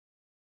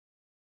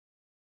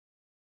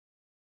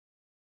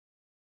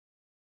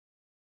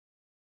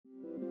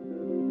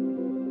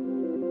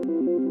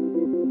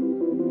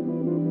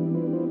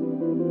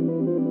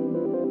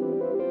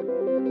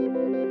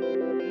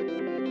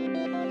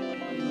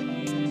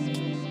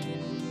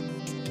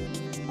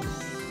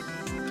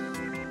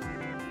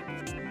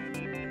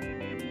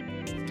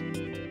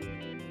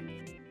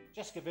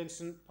Jessica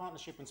Vincent,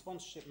 Partnership and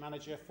Sponsorship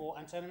Manager for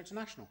Antenna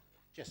International.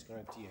 Jessica,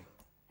 over to you.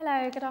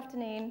 Hello, good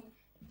afternoon.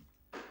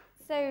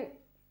 So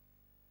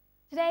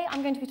today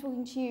I'm going to be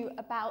talking to you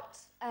about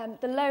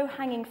the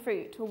low-hanging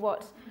fruit, or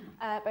what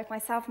both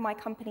myself and my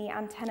company,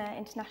 Antenna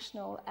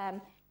International,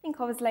 think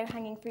of as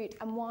low-hanging fruit,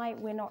 and why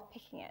we're not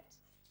picking it.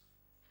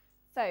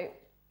 So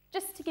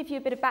just to give you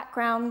a bit of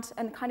background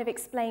and kind of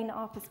explain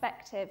our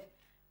perspective,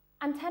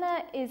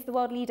 Antenna is the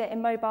world leader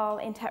in mobile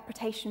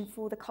interpretation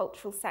for the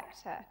cultural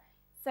sector.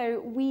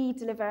 So we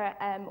deliver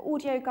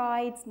audio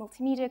guides,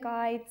 multimedia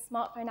guides,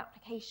 smartphone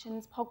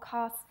applications,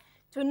 podcasts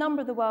to a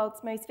number of the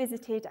world's most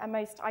visited and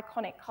most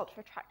iconic cultural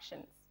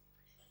attractions.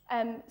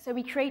 So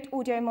we create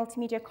audio and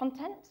multimedia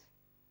content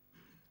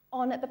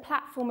on the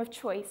platform of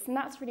choice, and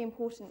that's really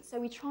important.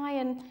 So we try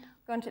and,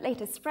 go into it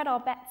later, spread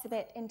our bets a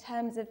bit in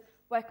terms of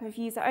working with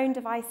user-owned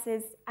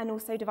devices and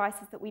also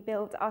devices that we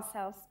build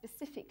ourselves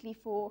specifically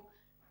for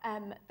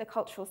the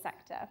cultural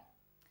sector.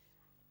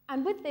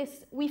 And with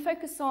this, we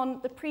focus on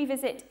the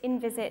pre-visit,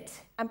 in-visit,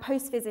 and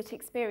post-visit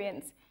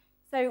experience.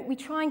 So we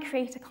try and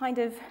create a kind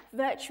of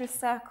virtuous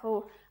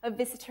circle of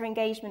visitor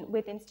engagement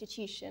with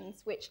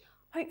institutions, which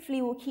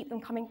hopefully will keep them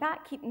coming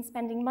back, keep them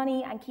spending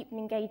money, and keep them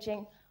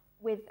engaging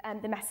with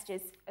the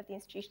messages of the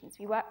institutions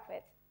we work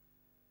with.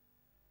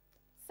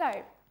 So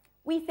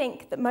we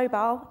think that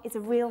mobile is a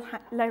real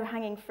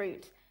low-hanging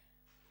fruit.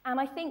 And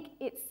I think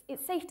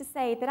it's safe to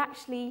say that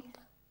actually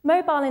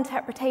mobile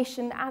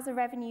interpretation as a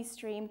revenue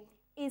stream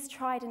is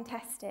tried and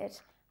tested.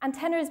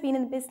 Antenna has been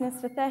in the business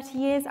for 30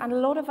 years, and a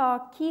lot of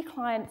our key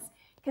clients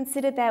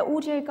consider their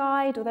audio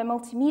guide or their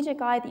multimedia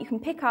guide that you can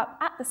pick up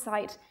at the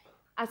site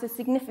as a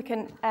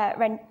significant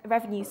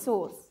revenue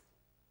source.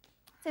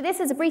 So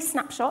this is a brief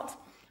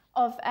snapshot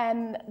of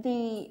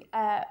the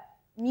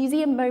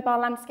museum mobile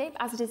landscape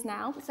as it is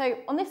now. So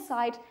on this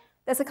side,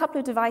 there's a couple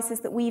of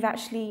devices that we've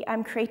actually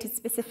created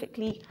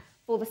specifically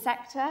for the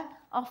sector.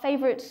 Our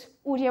favourite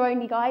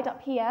audio-only guide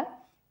up here.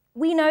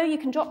 We know you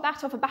can drop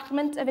that off a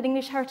battlement of an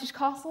English heritage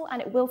castle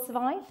and it will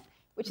survive,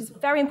 which is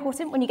very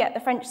important when you get the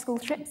French school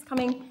trips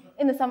coming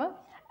in the summer.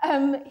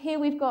 Here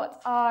we've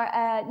got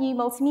our new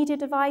multimedia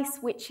device,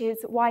 which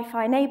is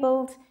Wi-Fi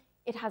enabled.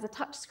 It has a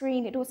touch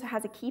screen. It also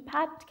has a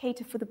keypad to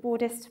cater for the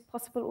broadest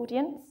possible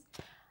audience.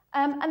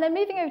 And then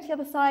moving over to the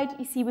other side,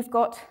 you see we've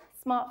got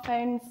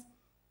smartphones.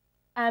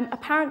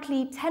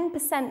 Apparently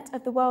 10%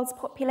 of the world's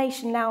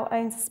population now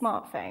owns a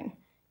smartphone.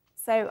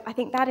 So I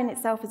think that in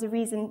itself is a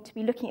reason to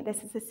be looking at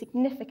this as a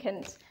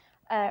significant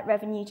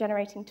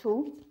revenue-generating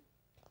tool.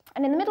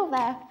 And in the middle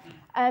there,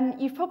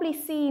 you've probably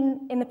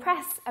seen in the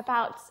press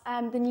about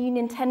the new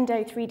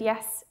Nintendo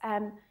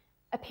 3DS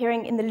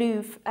appearing in the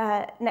Louvre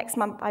next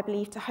month, I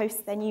believe, to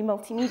host their new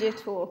multimedia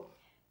tour.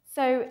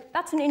 So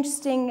that's an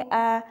interesting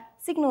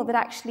signal that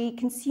actually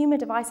consumer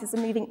devices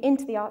are moving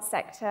into the arts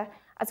sector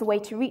as a way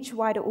to reach a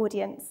wider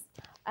audience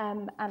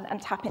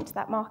and tap into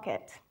that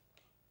market.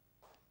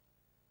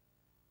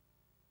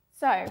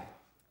 So,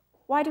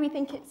 why do we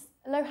think it's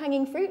a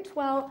low-hanging fruit?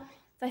 Well,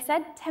 as I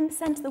said,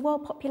 10% of the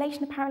world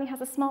population apparently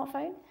has a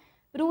smartphone.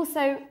 But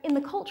also, in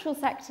the cultural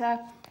sector,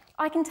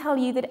 I can tell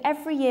you that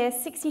every year,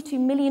 62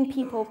 million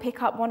people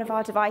pick up one of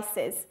our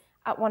devices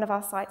at one of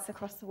our sites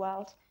across the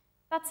world.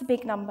 That's a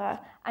big number,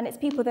 and it's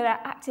people that are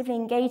actively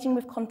engaging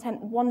with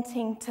content,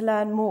 wanting to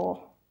learn more.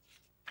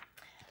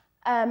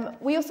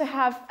 We also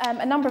have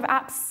a number of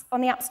apps on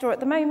the App Store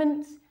at the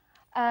moment,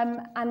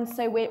 and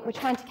so we're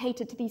trying to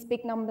cater to these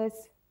big numbers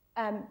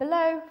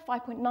below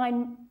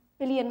 5.9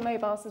 billion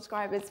mobile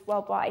subscribers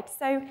worldwide.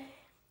 So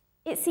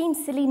it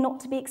seems silly not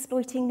to be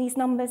exploiting these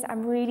numbers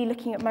and really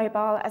looking at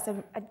mobile as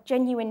a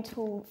genuine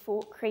tool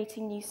for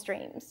creating new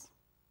streams.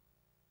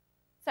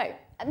 So,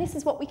 and this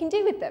is what we can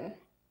do with them.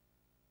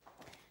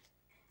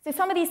 So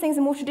some of these things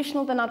are more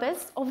traditional than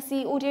others.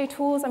 Obviously, audio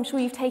tours, I'm sure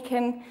you've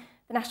taken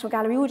the National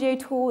Gallery Audio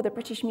Tour, the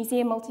British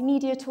Museum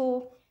Multimedia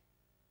Tour,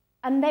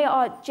 and they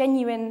are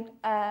genuine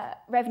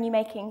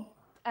revenue-making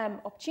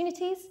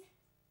opportunities.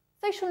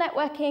 Social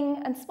networking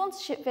and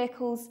sponsorship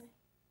vehicles,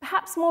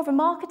 perhaps more of a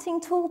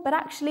marketing tool, but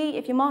actually,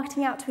 if you're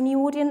marketing out to a new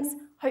audience,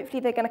 hopefully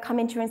they're going to come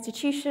into your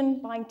institution,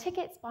 buying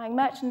tickets, buying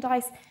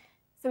merchandise,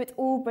 so it's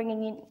all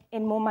bringing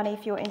in more money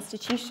for your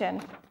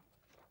institution.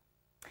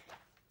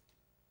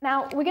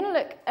 Now, we're going to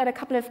look at a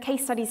couple of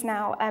case studies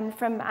now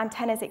from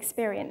Antenna's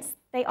experience.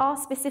 They are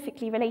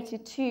specifically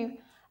related to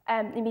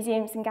the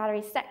museums and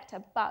galleries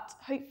sector, but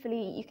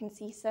hopefully you can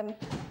see some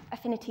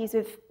affinities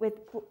with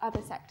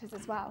other sectors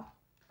as well.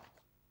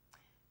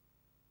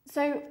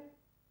 So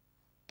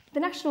the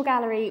National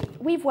Gallery,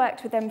 we've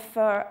worked with them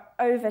for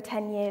over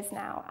 10 years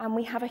now, and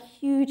we have a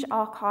huge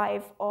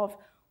archive of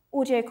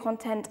audio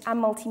content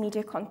and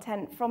multimedia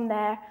content from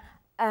their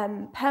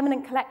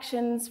permanent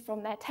collections,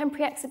 from their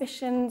temporary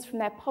exhibitions, from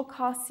their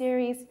podcast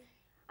series.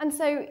 And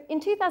so in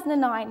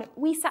 2009,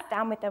 we sat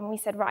down with them and we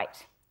said, right,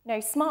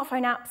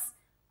 smartphone apps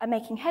are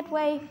making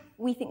headway,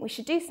 we think we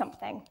should do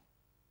something.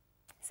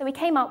 So we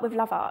came up with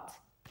Love Art.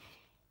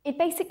 It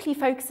basically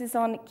focuses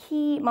on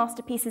key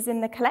masterpieces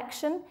in the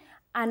collection,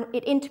 and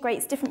it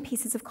integrates different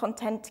pieces of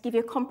content to give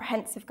you a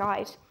comprehensive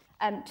guide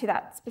to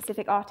that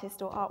specific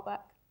artist or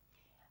artwork.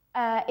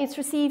 It's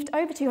received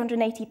over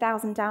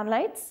 280,000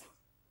 downloads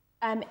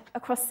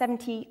across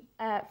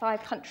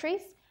 75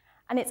 countries,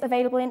 and it's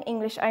available in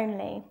English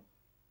only.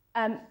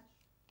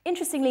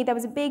 Interestingly, there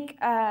was a big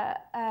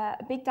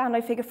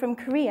download figure from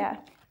Korea.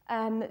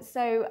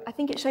 So I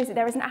think it shows that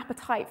there is an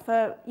appetite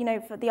for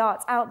the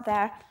arts out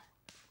there.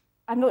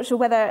 I'm not sure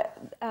whether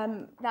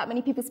that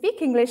many people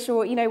speak English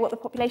or what the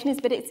population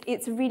is, but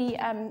it's really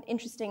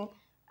interesting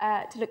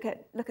to look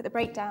at the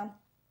breakdown.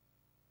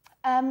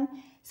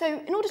 So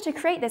in order to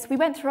create this, we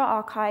went through our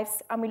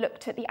archives and we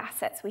looked at the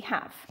assets we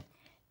have.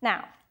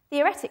 Now,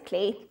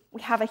 theoretically,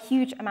 we have a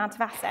huge amount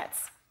of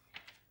assets.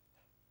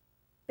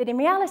 But in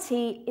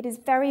reality, it is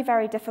very,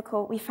 very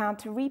difficult, we found,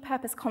 to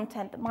repurpose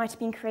content that might have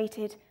been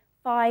created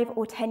 5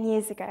 or 10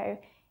 years ago.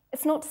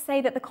 It's not to say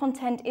that the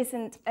content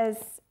isn't as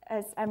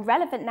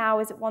relevant now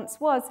as it once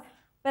was,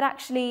 but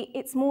actually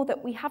it's more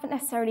that we haven't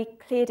necessarily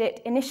cleared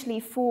it initially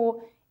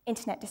for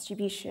internet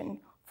distribution,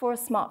 for a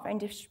smartphone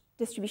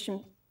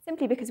distribution,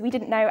 simply because we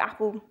didn't know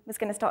Apple was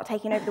going to start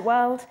taking over the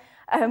world.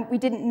 We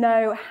didn't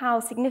know how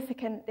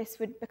significant this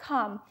would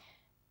become.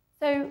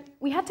 So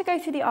we had to go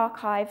through the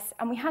archives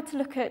and we had to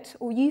look at,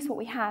 or use what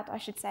we had, I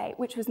should say,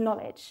 which was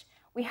knowledge.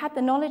 We had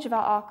the knowledge of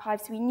our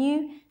archives, so we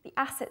knew the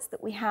assets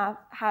that we had,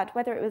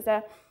 whether it was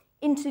an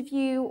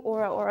interview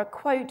or a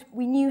quote,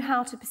 we knew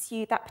how to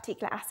pursue that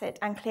particular asset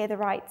and clear the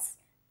rights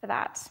for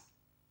that.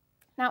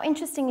 Now,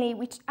 interestingly,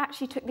 we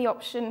actually took the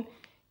option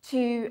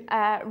to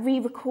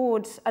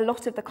re-record a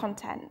lot of the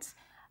content,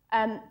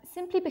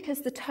 simply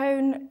because the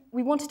tone,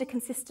 we wanted a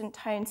consistent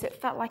tone, so it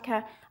felt like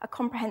a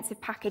comprehensive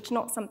package,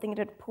 not something that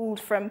had pulled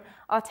from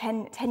our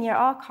 10-year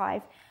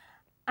archive.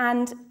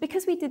 And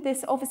because we did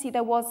this, obviously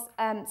there was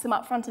some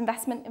upfront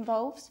investment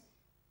involved,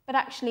 but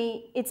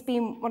actually it's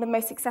been one of the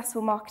most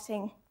successful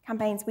marketing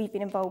campaigns we've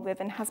been involved with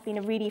and has been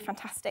a really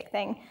fantastic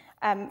thing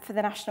for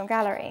the National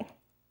Gallery.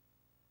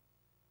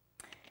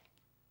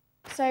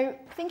 So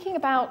thinking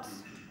about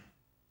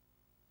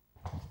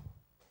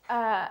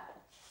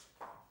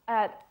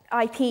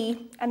IP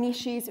and the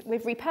issues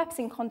with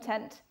repurposing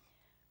content,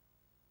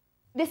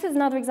 this is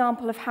another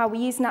example of how we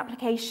use an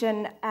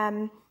application,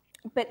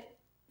 but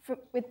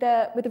with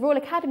the Royal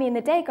Academy and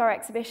the Degar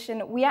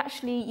exhibition, we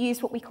actually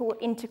use what we call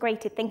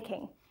integrated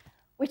thinking,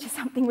 which is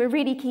something we're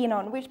really keen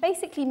on, which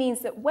basically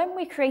means that when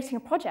we're creating a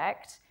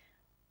project,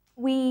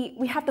 we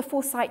have the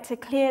foresight to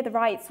clear the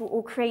rights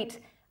or create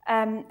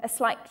a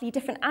slightly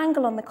different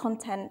angle on the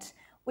content,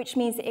 which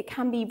means that it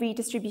can be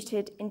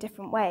redistributed in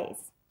different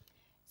ways.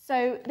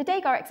 So the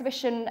Degar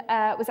exhibition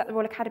was at the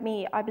Royal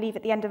Academy, I believe,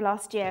 at the end of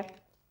last year.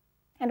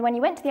 And when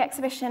you went to the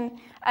exhibition,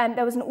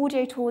 there was an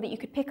audio tour that you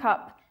could pick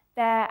up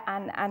there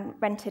and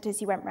rent it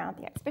as you went around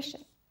the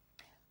exhibition.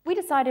 We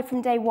decided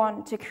from day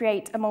one to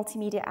create a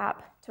multimedia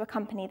app to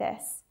accompany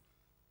this.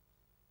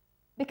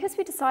 Because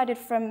we decided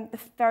from the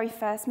very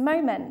first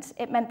moment,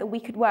 it meant that we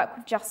could work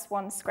with just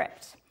one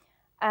script,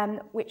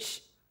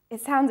 which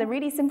it sounds a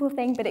really simple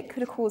thing, but it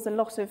could have caused a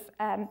lot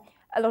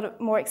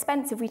of more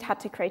expense if we'd had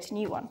to create a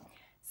new one.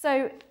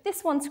 So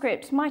this one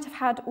script might have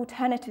had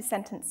alternative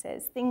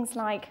sentences, things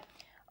like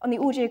on the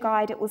audio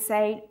guide, it will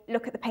say,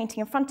 look at the painting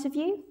in front of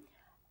you.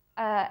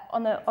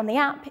 On the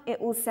app,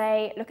 it will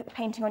say, look at the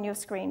painting on your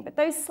screen. But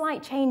those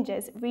slight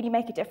changes really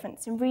make a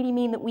difference and really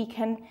mean that we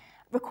can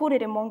record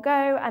it in one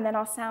go, and then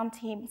our sound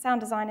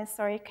designers,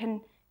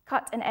 can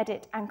cut and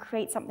edit and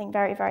create something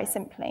very, very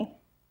simply.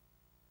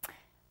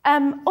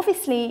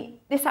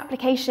 Obviously, this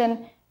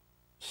application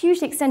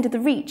hugely extended the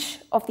reach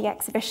of the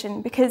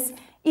exhibition, because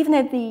even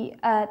though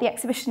the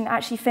exhibition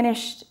actually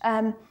finished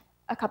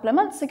a couple of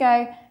months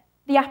ago,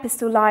 the app is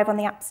still live on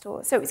the App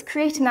Store. So it's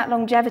creating that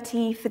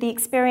longevity for the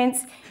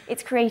experience.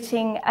 It's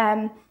creating,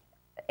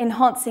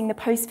 enhancing the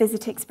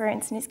post-visit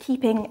experience, and it's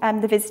keeping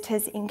the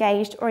visitors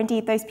engaged, or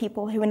indeed those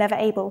people who were never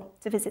able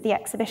to visit the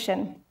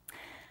exhibition.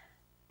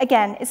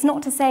 Again, it's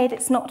not to say that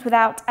it's not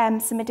without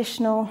some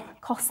additional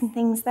costs and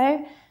things,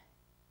 though.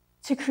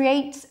 To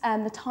create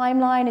the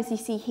timeline, as you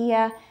see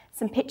here,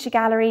 some picture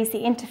galleries, the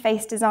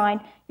interface design,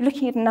 you're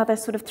looking at another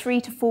sort of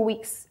 3 to 4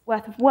 weeks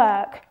worth of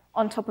work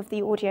on top of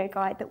the audio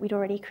guide that we'd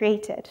already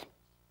created.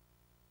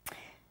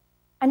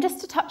 And just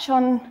to touch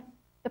on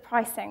the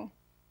pricing.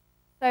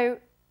 So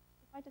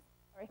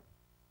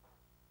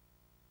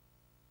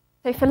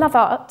for Love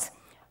Art,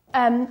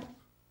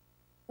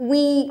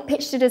 we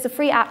pitched it as a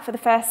free app for the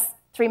first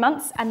 3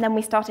 months, and then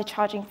we started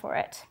charging for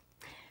it.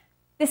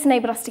 This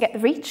enabled us to get the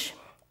reach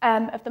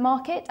of the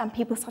market, and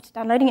people started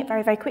downloading it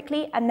very, very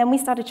quickly, and then we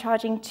started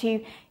charging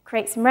to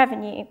create some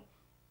revenue.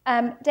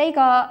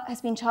 Degar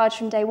has been charged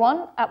from day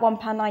one at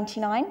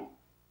 £1.99,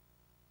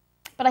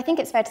 but I think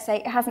it's fair to say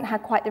it hasn't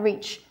had quite the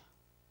reach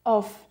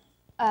of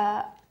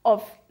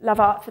Love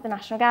Art for the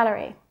National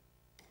Gallery.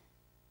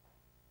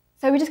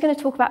 So we're just going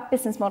to talk about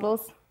business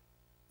models.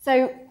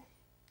 So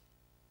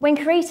when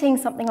creating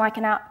something like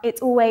an app,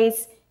 it's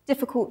always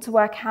difficult to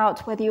work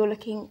out whether you're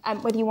looking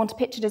whether you want to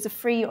pitch it as a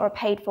free or a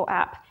paid-for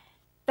app.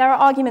 There are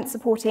arguments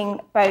supporting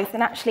both,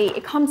 and actually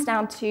it comes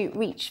down to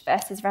reach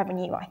versus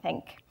revenue, I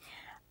think.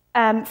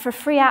 For a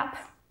free app,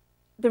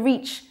 the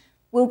reach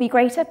will be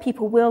greater.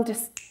 People will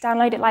just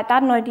download it like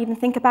that and not even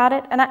think about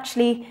it. And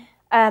actually,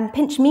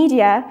 Pinch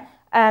Media,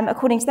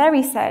 according to their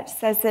research,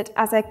 says that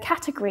as a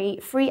category,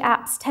 free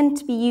apps tend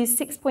to be used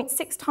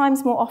 6.6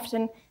 times more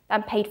often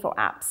than paid-for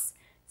apps.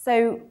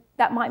 So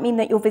that might mean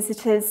that your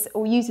visitors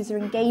or users are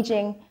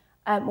engaging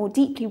more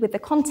deeply with the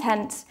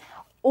content,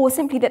 or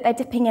simply that they're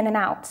dipping in and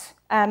out,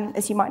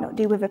 as you might not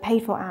do with a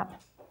paid-for app.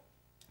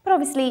 But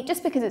obviously,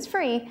 just because it's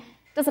free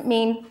doesn't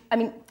mean,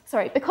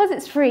 because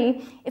it's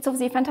free, it's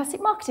obviously a fantastic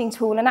marketing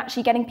tool, and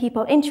actually getting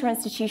people into your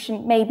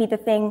institution may be the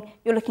thing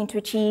you're looking to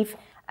achieve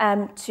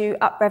to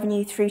up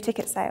revenue through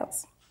ticket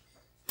sales.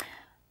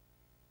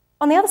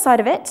 On the other side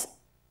of it,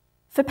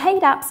 for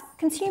paid apps,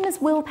 consumers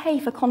will pay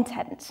for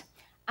content.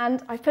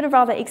 And I've put a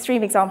rather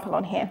extreme example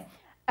on here,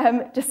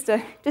 just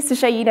to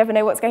show you never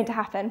know what's going to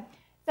happen.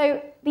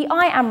 So the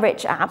I Am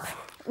Rich app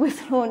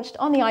was launched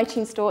on the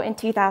iTunes Store in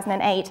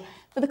 2008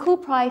 for the cool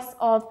price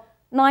of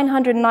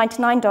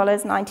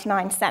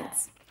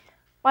 $999.99.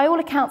 By all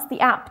accounts,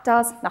 the app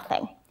does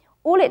nothing.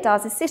 All it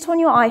does is sit on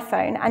your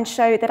iPhone and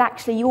show that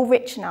actually you're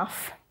rich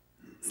enough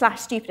 /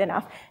 stupid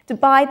enough to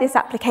buy this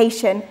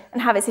application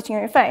and have it sitting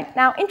on your phone.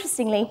 Now,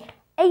 interestingly,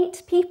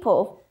 8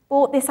 people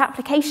bought this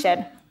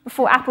application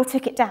before Apple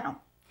took it down.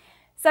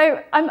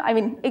 So,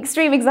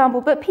 extreme example,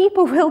 but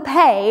people will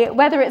pay,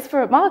 whether it's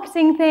for a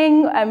marketing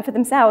thing, for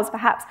themselves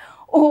perhaps,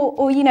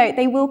 or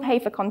they will pay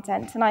for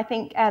content. And I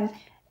think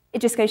it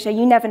just goes to show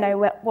you never know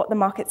what the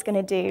market's going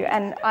to do.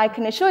 And I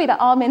can assure you that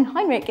Armin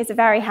Heinrich is a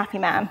very happy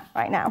man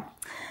right now.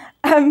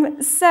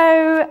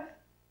 So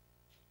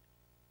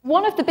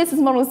one of the business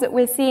models that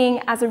we're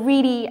seeing as a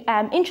really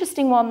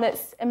interesting one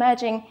that's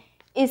emerging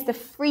is the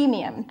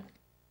freemium.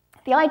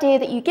 The idea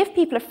that you give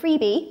people a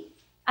freebie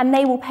and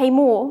they will pay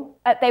more.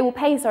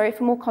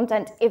 For more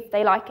content if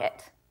they like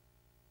it.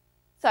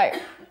 So,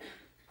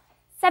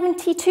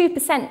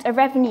 72% of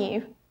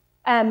revenue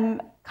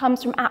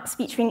comes from apps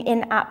featuring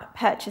in-app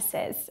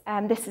purchases.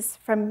 This is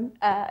from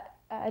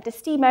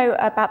Destimo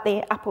about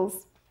the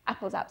Apple's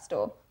App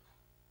Store.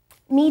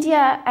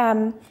 Media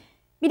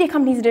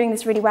companies are doing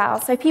this really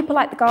well. So people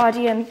like The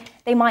Guardian,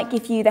 they might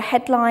give you the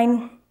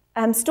headline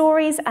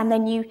stories, and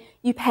then you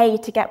pay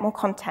to get more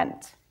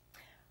content.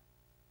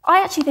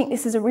 I actually think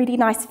this is a really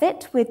nice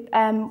fit with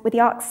the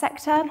arts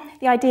sector.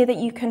 The idea that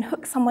you can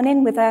hook someone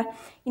in with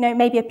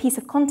maybe a piece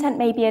of content,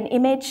 maybe an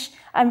image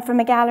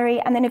from a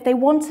gallery, and then if they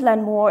want to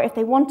learn more, if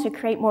they want to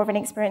create more of an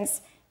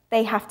experience,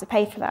 they have to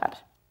pay for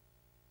that.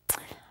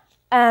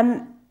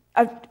 I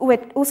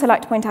would also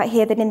like to point out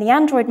here that in the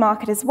Android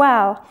market as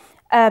well,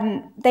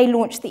 they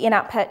launched the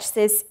in-app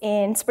purchases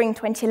in spring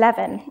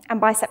 2011, and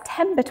by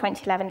September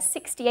 2011,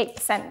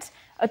 68%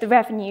 of the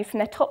revenue from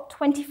their top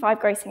 25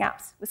 grossing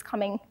apps was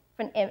coming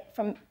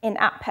from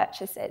in-app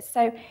purchases.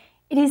 So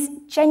it is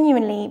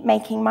genuinely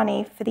making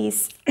money for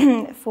these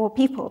for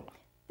people.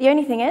 The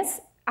only thing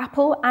is,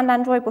 Apple and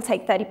Android will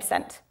take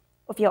 30%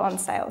 of your on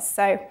sales.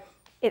 So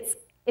it's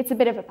a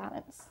bit of a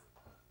balance.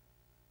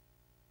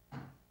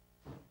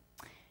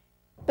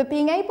 But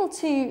being able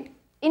to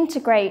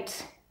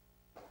integrate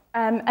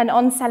an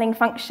on-selling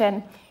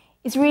function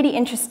is really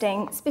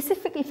interesting,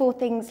 specifically for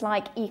things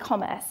like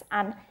e-commerce.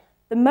 And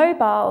the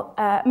mobile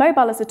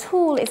as a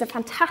tool is a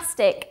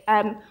fantastic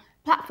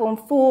platform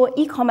for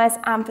e-commerce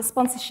and for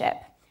sponsorship.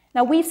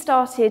 Now, we've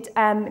started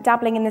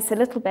dabbling in this a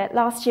little bit.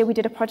 Last year, we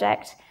did a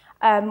project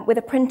with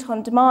a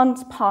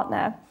print-on-demand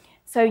partner.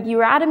 So you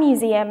were at a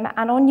museum,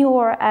 and on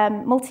your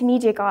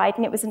multimedia guide,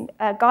 and it was a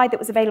guide that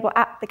was available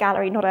at the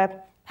gallery, not a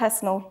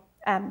personal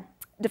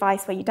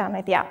device where you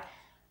download the app.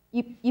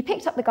 You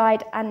picked up the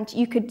guide, and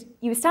you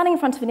were standing in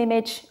front of an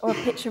image, or a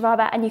picture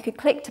rather, and you could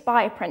click to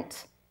buy a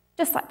print,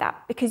 just like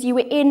that, because you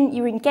were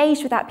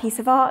engaged with that piece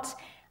of art,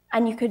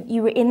 and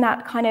you were in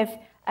that kind of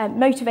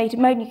motivated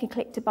mode, and you could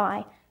click to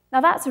buy. Now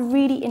that's a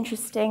really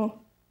interesting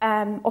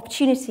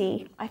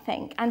opportunity, I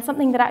think, and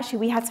something that actually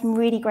we had some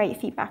really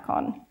great feedback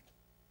on.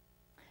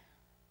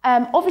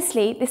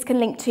 Obviously, this can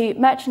link to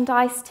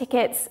merchandise,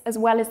 tickets, as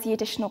well as the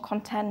additional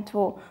content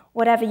or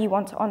whatever you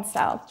want to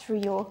on-sell through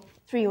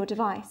your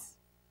device.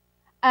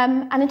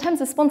 And in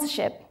terms of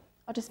sponsorship,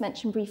 I'll just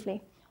mention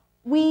briefly,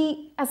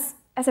 we, as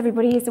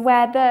everybody is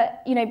aware,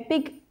 that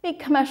big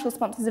commercial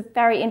sponsors are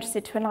very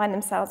interested to align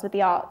themselves with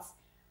the arts.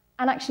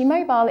 And actually,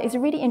 mobile is a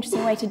really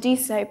interesting way to do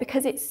so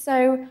because it's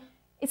so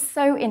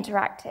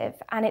interactive,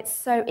 and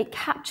it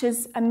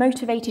captures a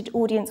motivated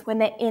audience when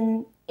they're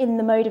in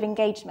the mode of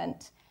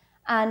engagement.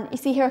 And you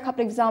see here a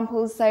couple of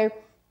examples. So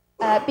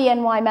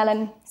BNY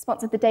Mellon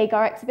sponsored the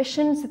Degas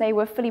exhibition, so they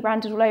were fully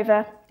branded all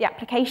over the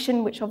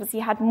application, which obviously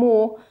had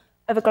more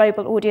of a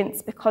global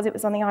audience because it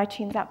was on the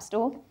iTunes App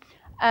Store.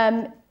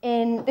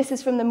 This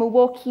is from the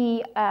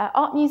Milwaukee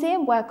Art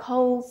Museum, where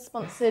Kohl's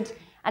sponsored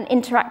an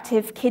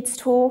interactive kids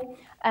tour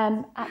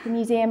at the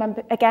museum,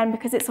 and again,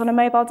 because it's on a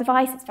mobile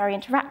device, it's very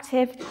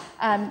interactive.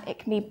 It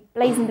can be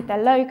blazoned with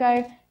their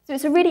logo. So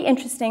it's a really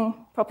interesting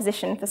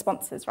proposition for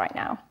sponsors right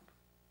now.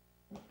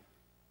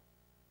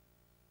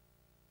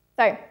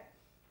 So,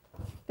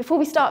 before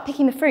we start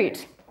picking the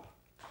fruit,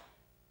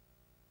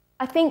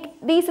 I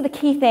think these are the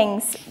key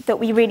things that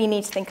we really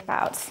need to think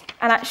about.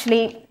 And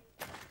actually,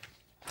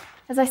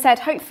 as I said,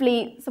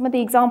 hopefully some of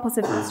the examples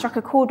have struck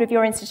a chord with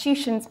your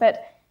institutions,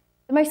 but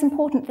the most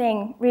important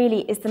thing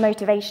really is the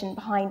motivation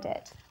behind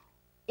it.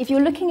 If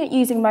you're looking at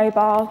using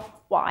mobile,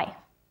 why?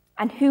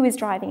 And who is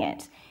driving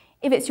it?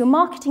 If it's your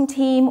marketing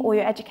team or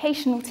your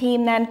educational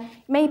team, then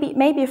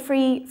maybe a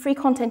free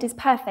content is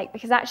perfect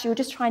because actually you're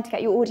just trying to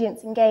get your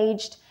audience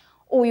engaged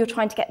or you're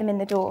trying to get them in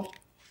the door.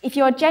 If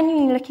you're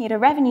genuinely looking at a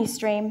revenue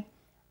stream,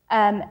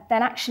 then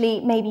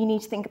actually maybe you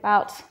need to think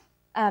about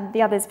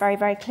the others very,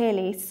 very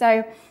clearly.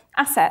 So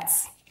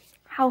assets,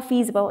 how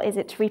feasible is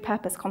it to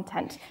repurpose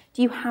content?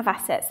 Do you have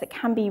assets that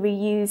can be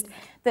reused,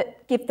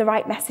 that give the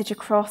right message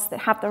across,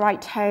 that have the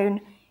right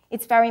tone?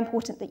 It's very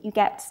important that you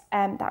get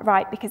that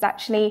right because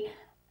actually,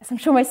 as I'm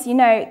sure most of you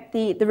know,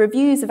 the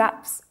reviews of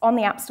apps on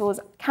the app stores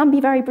can be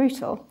very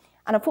brutal.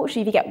 And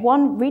unfortunately, if you get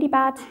one really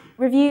bad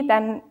review,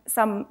 then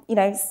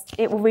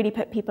it will really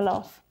put people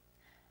off.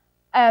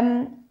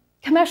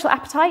 Commercial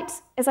appetite,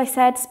 as I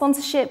said,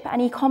 sponsorship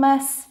and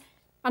e-commerce,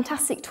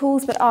 fantastic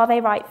tools, but are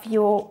they right for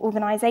your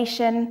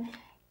organization?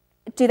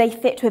 Do they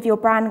fit with your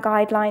brand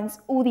guidelines?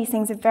 All these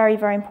things are very,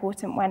 very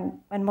important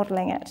when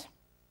modeling it.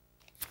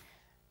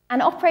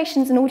 And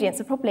operations and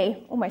audience are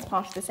probably almost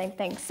part of the same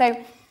thing.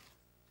 So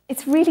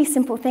it's really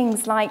simple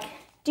things like,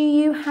 are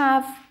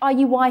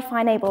you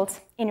Wi-Fi enabled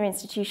in your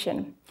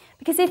institution?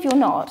 Because if you're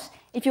not,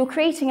 if you're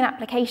creating an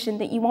application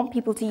that you want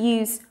people to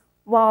use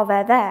while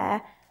they're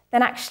there,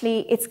 then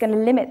actually it's going to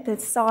limit the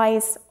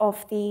size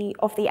of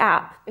the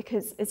app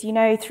because, as you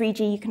know,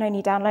 3G, you can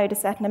only download a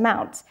certain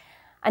amount.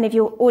 And if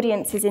your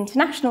audience is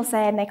international,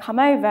 say, and they come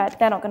over,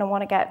 they're not going to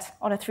want to get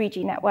on a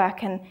 3G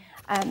network and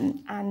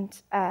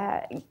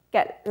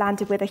get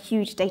landed with a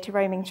huge data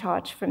roaming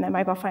charge from their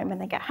mobile phone when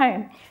they get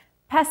home.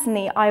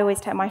 Personally, I always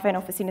turn my phone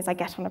off as soon as I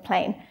get on a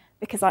plane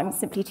because I'm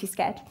simply too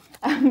scared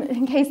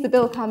in case the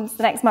bill comes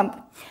the next month.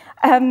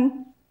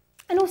 And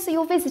also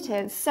your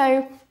visitors.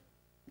 So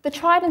the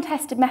tried and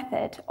tested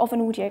method of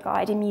an audio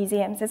guide in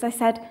museums, as I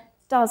said,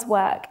 does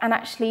work, and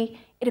actually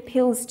it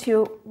appeals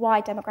to a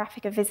wide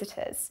demographic of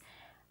visitors.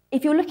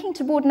 If you're looking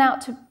to broaden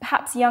out to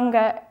perhaps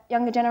younger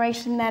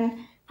generation,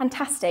 then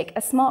fantastic.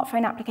 A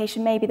smartphone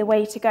application may be the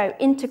way to go.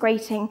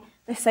 Integrating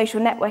the social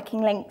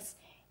networking links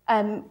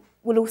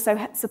will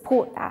also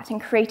support that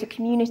and create a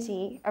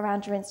community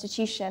around your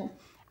institution.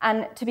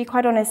 And to be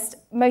quite honest,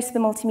 most of the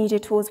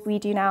multimedia tools we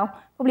do now,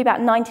 probably about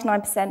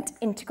 99%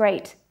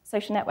 integrate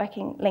social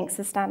networking links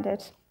as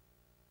standard.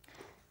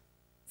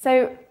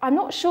 So I'm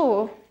not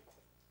sure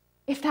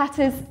if that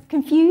has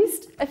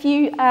confused a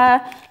few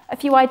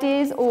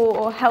ideas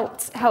or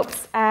helps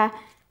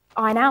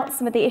iron out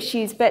some of the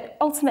issues, but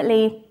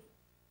ultimately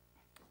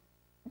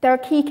there are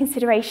key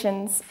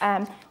considerations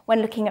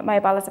when looking at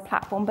mobile as a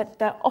platform, but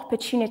the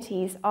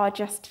opportunities are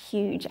just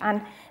huge.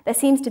 And there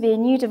seems to be a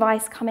new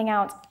device coming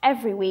out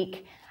every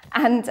week.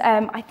 And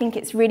I think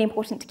it's really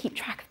important to keep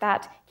track of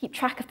that, keep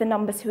track of the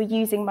numbers who are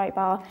using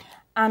mobile.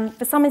 And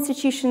for some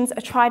institutions,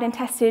 a tried and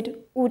tested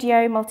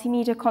audio,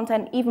 multimedia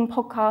content, even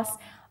podcasts,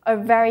 are a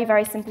very,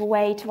 very simple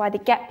way to either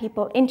get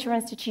people into your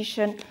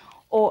institution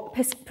or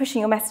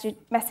pushing your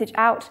message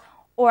out,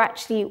 or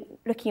actually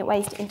looking at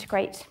ways to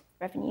integrate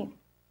revenue.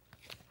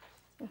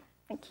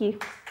 Thank you.